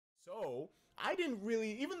I didn't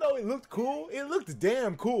really, even though it looked cool, it looked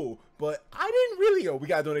damn cool, but I didn't really, we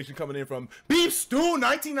got a donation coming in from BeefStew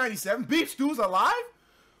 1997. BeefStew's alive?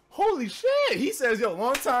 Holy shit. He says, yo,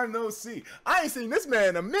 long time no see. I ain't seen this man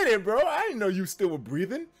in a minute, bro. I didn't know you still were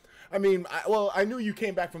breathing. I mean, well, I knew you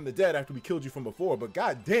came back from the dead after we killed you from before, but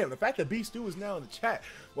goddamn, the fact that BeefStew is now in the chat.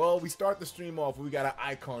 Well, we start the stream off, we got an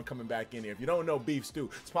icon coming back in here. If you don't know BeefStew,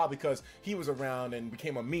 it's probably because he was around and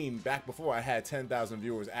became a meme back before I had 10,000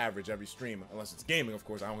 viewers average every stream. Unless it's gaming, of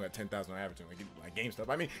course. I only got 10,000 on average like game stuff.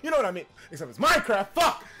 I mean, you know what I mean? Except it's Minecraft.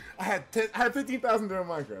 Fuck! I had 15,000 during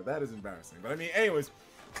Minecraft. That is embarrassing. But I mean, anyways,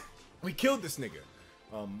 we killed this nigga.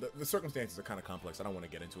 The circumstances are kind of complex. I don't want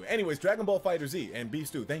to get into it. Anyways, Dragon Ball Fighter Z and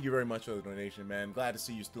BeefStew, thank you very much for the donation, man. Glad to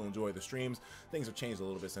see you still enjoy the streams. Things have changed a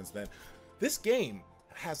little bit since then. This game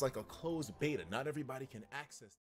has like a closed beta. Not everybody can access